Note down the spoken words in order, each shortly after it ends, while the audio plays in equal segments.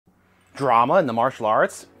Drama in the martial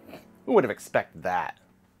arts? Who would have expected that?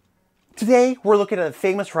 Today, we're looking at a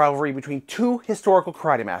famous rivalry between two historical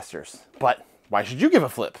karate masters. But why should you give a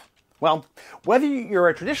flip? Well, whether you're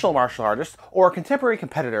a traditional martial artist or a contemporary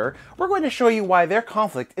competitor, we're going to show you why their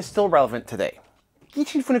conflict is still relevant today.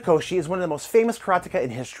 Gichin Funakoshi is one of the most famous karateka in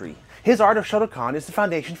history. His art of Shotokan is the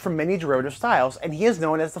foundation for many derivative styles, and he is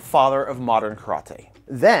known as the father of modern karate.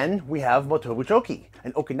 Then we have Motobu Choki,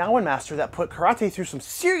 an Okinawan master that put karate through some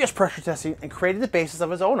serious pressure testing and created the basis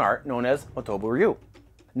of his own art known as Motobu-Ryu.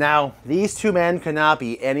 Now, these two men could not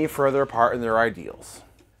be any further apart in their ideals.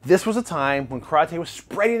 This was a time when karate was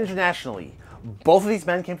spreading internationally. Both of these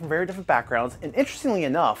men came from very different backgrounds, and interestingly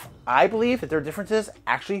enough, I believe that their differences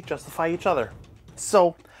actually justify each other.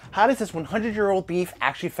 So, how does this 100-year-old beef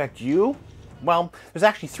actually affect you? Well, there's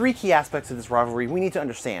actually three key aspects of this rivalry we need to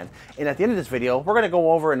understand, and at the end of this video, we're going to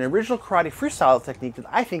go over an original karate freestyle technique that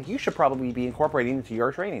I think you should probably be incorporating into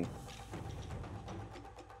your training.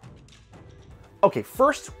 Okay,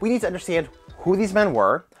 first, we need to understand who these men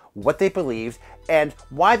were, what they believed, and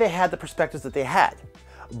why they had the perspectives that they had.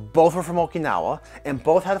 Both were from Okinawa, and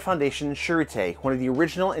both had a foundation in Shurite, one of the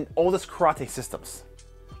original and oldest karate systems.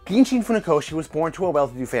 Gichin Funakoshi was born to a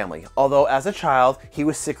well-to-do family, although as a child, he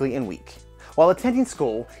was sickly and weak. While attending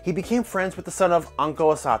school, he became friends with the son of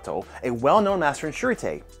Anko Asato, a well-known master in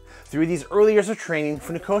Shurite. Through these early years of training,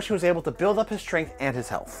 Funakoshi was able to build up his strength and his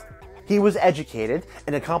health. He was educated,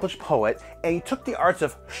 an accomplished poet, and he took the arts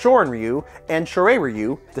of Shorin-Ryu and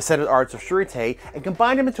Shorei-Ryu, descended arts of Shurite, and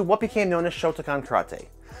combined them into what became known as Shotokan karate.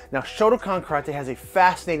 Now, Shotokan karate has a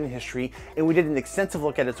fascinating history, and we did an extensive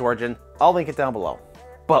look at its origin. I'll link it down below.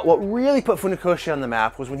 But what really put Funakoshi on the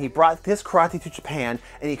map was when he brought this karate to Japan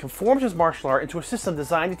and he conformed his martial art into a system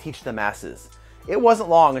designed to teach the masses. It wasn't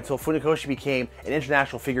long until Funakoshi became an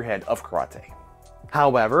international figurehead of karate.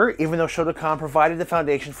 However, even though Shotokan provided the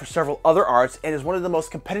foundation for several other arts and is one of the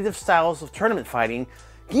most competitive styles of tournament fighting,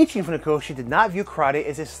 Gichin Funakoshi did not view karate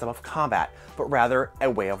as a system of combat, but rather a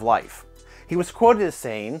way of life. He was quoted as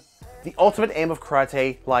saying, "The ultimate aim of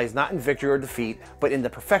karate lies not in victory or defeat, but in the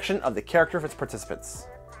perfection of the character of its participants."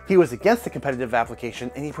 He was against the competitive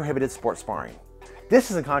application and he prohibited sports sparring.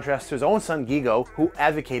 This is in contrast to his own son Gigo, who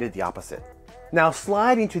advocated the opposite. Now,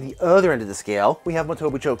 sliding to the other end of the scale, we have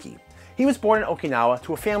Motobu Choki. He was born in Okinawa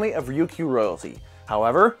to a family of Ryukyu royalty.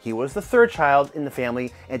 However, he was the third child in the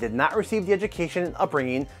family and did not receive the education and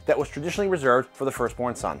upbringing that was traditionally reserved for the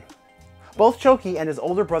firstborn son. Both Choki and his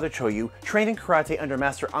older brother Choyu trained in karate under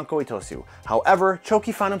Master Anko Itosu. However,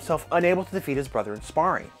 Choki found himself unable to defeat his brother in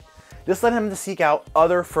sparring. This led him to seek out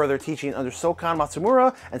further teaching under Sokan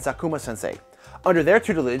Matsumura and Sakuma Sensei. Under their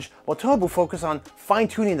tutelage, Motobu focused on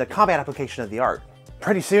fine-tuning the combat application of the art.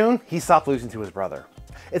 Pretty soon, he stopped losing to his brother.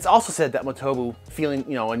 It's also said that Motobu,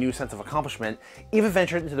 feeling a new sense of accomplishment, even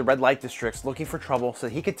ventured into the red light districts looking for trouble so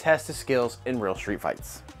that he could test his skills in real street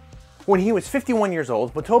fights. When he was 51 years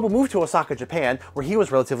old, Motobu moved to Osaka, Japan, where he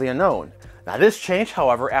was relatively unknown. Now this changed,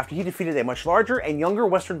 however, after he defeated a much larger and younger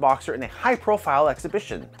Western boxer in a high-profile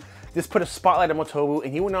exhibition. This put a spotlight on Motobu,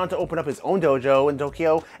 and he went on to open up his own dojo in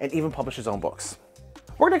Tokyo and even publish his own books.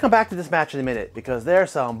 We're going to come back to this match in a minute because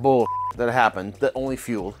there's some bull that happened that only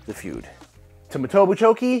fueled the feud. To Motobu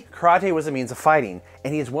Choki, karate was a means of fighting,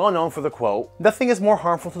 and he is well known for the quote, "Nothing is more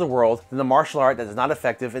harmful to the world than the martial art that is not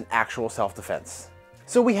effective in actual self-defense."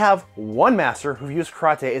 So we have one master who views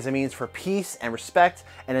karate as a means for peace and respect,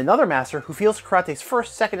 and another master who feels karate's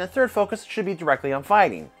first, second, and third focus should be directly on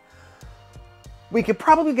fighting. We could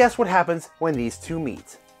probably guess what happens when these two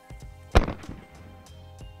meet.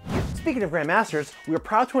 Speaking of Grandmasters, we are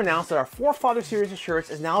proud to announce that our Forefather series of shirts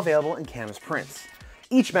is now available in canvas prints.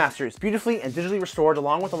 Each master is beautifully and digitally restored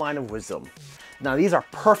along with a line of wisdom. Now these are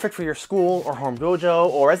perfect for your school or home dojo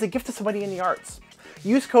or as a gift to somebody in the arts.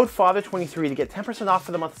 Use code FATHER23 to get 10% off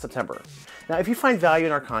for the month of September. Now if you find value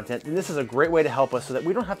in our content, then this is a great way to help us so that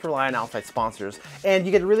we don't have to rely on outside sponsors and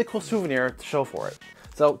you get a really cool souvenir to show for it.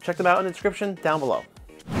 So check them out in the description down below.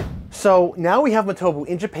 So now we have Motobu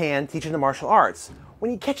in Japan teaching the martial arts,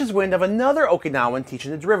 when he catches wind of another Okinawan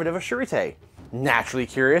teaching the derivative of Shurite. Naturally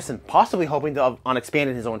curious and possibly hoping on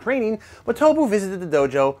expanding his own training, Motobu visited the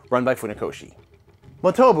dojo run by Funakoshi.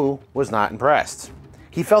 Motobu was not impressed.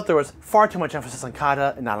 He felt there was far too much emphasis on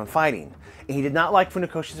kata and not on fighting, and he did not like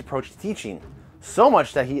Funakoshi's approach to teaching, so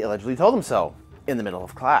much that he allegedly told him so, in the middle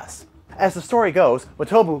of class. As the story goes,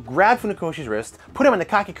 Motobu grabbed Funakoshi's wrist, put him in the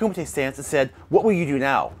Kakekumite stance and said, "What will you do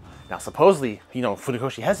now?" Now supposedly,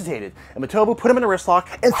 Funakoshi hesitated, and Motobu put him in a wrist lock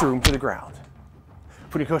and threw him to the ground.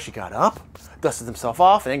 Funakoshi got up, dusted himself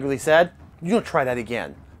off, and angrily said, "You don't try that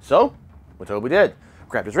again." So, Motobu did,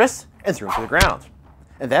 grabbed his wrist and threw him to the ground.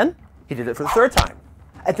 And then, he did it for the third time.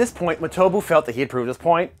 At this point, Motobu felt that he had proved his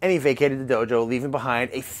point, and he vacated the dojo, leaving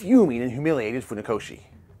behind a fuming and humiliated Funakoshi.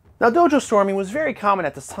 Now, dojo storming was very common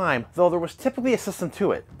at this time, though there was typically a system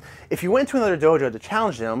to it. If you went to another dojo to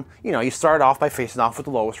challenge them, you started off by facing off with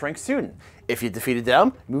the lowest ranked student. If you defeated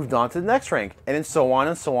them, moved on to the next rank, and then so on,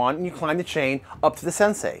 and you climbed the chain up to the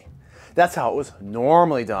sensei. That's how it was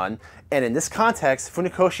normally done, and in this context,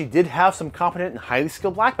 Funakoshi did have some competent and highly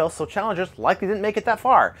skilled black belts, so challengers likely didn't make it that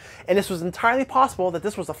far, and this was entirely possible that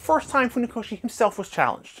this was the first time Funakoshi himself was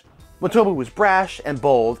challenged. Motobu was brash and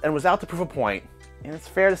bold and was out to prove a point, and it's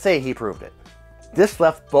fair to say he proved it. This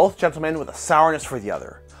left both gentlemen with a sourness for the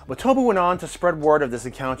other. Motobu went on to spread word of this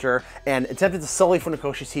encounter and attempted to sully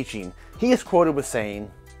Funakoshi's teaching. He is quoted with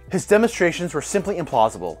saying, "His demonstrations were simply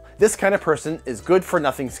implausible. This kind of person is good for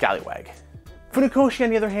nothing scallywag." Funakoshi, on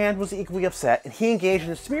the other hand, was equally upset, and he engaged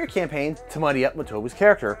in a smear campaign to muddy up Motobu's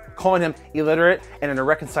character, calling him illiterate and an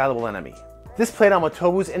irreconcilable enemy. This played on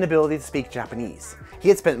Motobu's inability to speak Japanese. He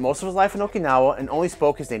had spent most of his life in Okinawa and only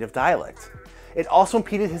spoke his native dialect. It also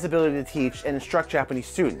impeded his ability to teach and instruct Japanese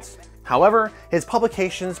students. However, his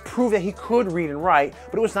publications proved that he could read and write,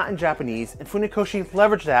 but it was not in Japanese, and Funakoshi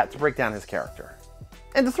leveraged that to break down his character.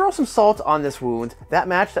 And to throw some salt on this wound, that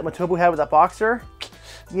match that Motobu had with that boxer?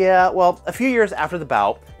 Yeah, well, a few years after the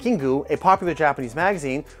bout, Kingu, a popular Japanese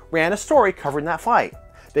magazine, ran a story covering that fight.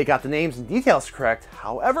 They got the names and details correct,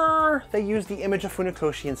 however, they used the image of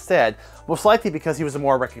Funakoshi instead, most likely because he was a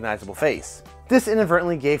more recognizable face. This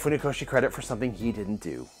inadvertently gave Funakoshi credit for something he didn't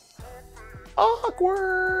do.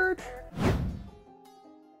 Awkward!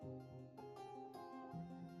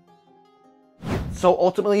 So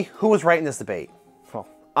ultimately, who was right in this debate? Well,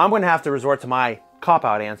 I'm going to have to resort to my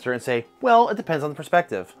cop-out answer and say, well, it depends on the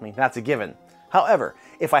perspective. I mean, that's a given. However,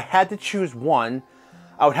 if I had to choose one,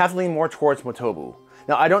 I would have to lean more towards Motobu.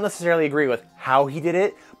 Now, I don't necessarily agree with how he did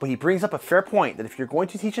it, but he brings up a fair point that if you're going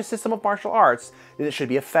to teach a system of martial arts, then it should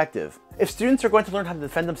be effective. If students are going to learn how to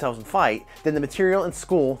defend themselves and fight, then the material in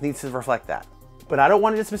school needs to reflect that. But I don't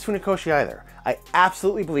want to dismiss Funakoshi either. I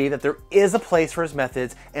absolutely believe that there is a place for his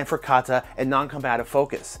methods and for kata and non-combative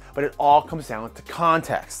focus, but it all comes down to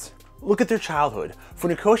context. Look at their childhood.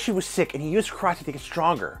 Funakoshi was sick and he used karate to get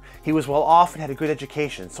stronger. He was well off and had a good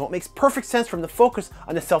education, so it makes perfect sense for him to focus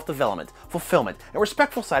on the self-development, fulfillment, and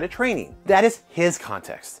respectful side of training. That is his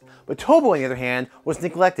context. But Motobu, on the other hand, was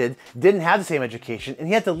neglected, didn't have the same education, and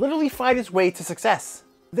he had to literally fight his way to success.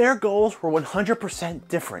 Their goals were 100%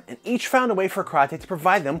 different, and each found a way for karate to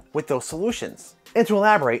provide them with those solutions. And to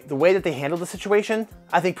elaborate, the way that they handled the situation,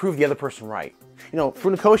 I think proved the other person right.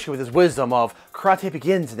 Funakoshi, with his wisdom of karate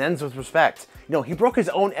begins and ends with respect, he broke his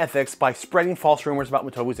own ethics by spreading false rumors about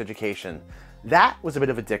Motobu's education. That was a bit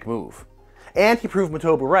of a dick move. And he proved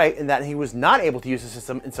Motobu right in that he was not able to use the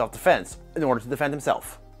system in self-defense in order to defend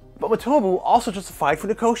himself. But Motobu also justified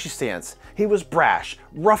Funakoshi's stance. He was brash,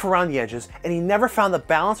 rough around the edges, and he never found the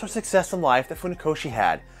balance or success in life that Funakoshi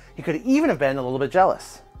had. He could even have been a little bit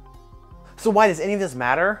jealous. So why does any of this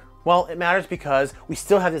matter? Well, it matters because we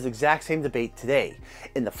still have this exact same debate today.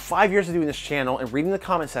 In the 5 years of doing this channel and reading the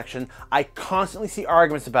comment section, I constantly see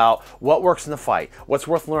arguments about what works in the fight, what's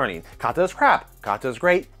worth learning, kata is crap, kata is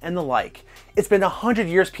great, and the like. It's been 100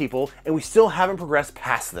 years, people, and we still haven't progressed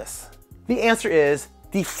past this. The answer is,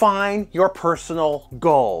 define your personal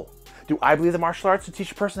goal. Do I believe that martial arts would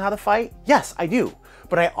teach a person how to fight? Yes, I do.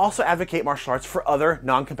 But I also advocate martial arts for other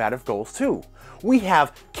non-combative goals too. We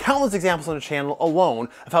have countless examples on the channel alone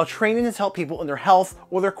of how training has helped people in their health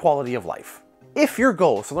or their quality of life. If your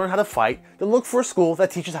goal is to learn how to fight, then look for a school that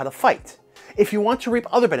teaches how to fight. If you want to reap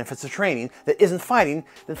other benefits of training that isn't fighting,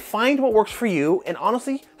 then find what works for you and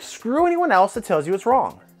honestly, screw anyone else that tells you it's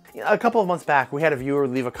wrong. A couple of months back, we had a viewer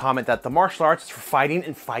leave a comment that the martial arts is for fighting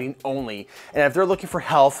and fighting only, and if they're looking for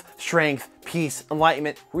health, strength, peace,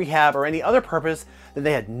 enlightenment, rehab, or any other purpose, then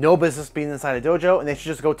they had no business being inside a dojo and they should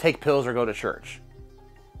just go take pills or go to church.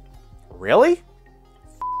 Really?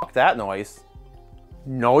 F that noise.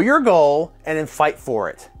 Know your goal and then fight for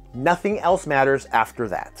it. Nothing else matters after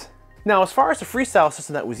that. Now, as far as the freestyle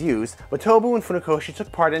system that was used, Motobu and Funakoshi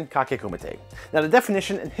took part in kakekumite. Now, the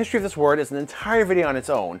definition and history of this word is an entire video on its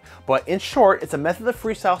own, but in short, it's a method of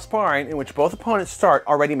freestyle sparring in which both opponents start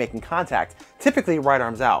already making contact, typically right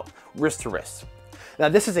arms out, wrist to wrist. Now,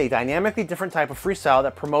 this is a dynamically different type of freestyle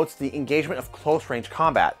that promotes the engagement of close-range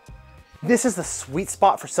combat. This is the sweet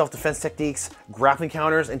spot for self-defense techniques, grappling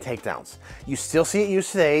counters, and takedowns. You still see it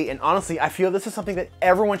used today, and honestly, I feel this is something that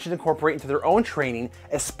everyone should incorporate into their own training,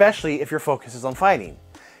 especially if your focus is on fighting.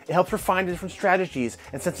 It helps refine the different strategies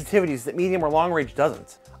and sensitivities that medium or long range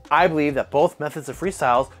doesn't. I believe that both methods of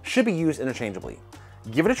freestyles should be used interchangeably.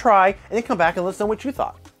 Give it a try, and then come back and let us know what you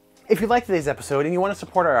thought. If you liked today's episode and you want to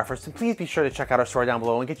support our efforts, then please be sure to check out our store down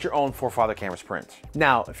below and get your own Forefather Canvas print.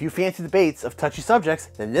 Now, if you fancy debates of touchy subjects,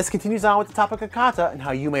 then this continues on with the topic of kata and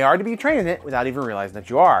how you may already be training it without even realizing that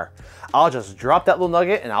you are. I'll just drop that little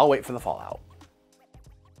nugget and I'll wait for the fallout.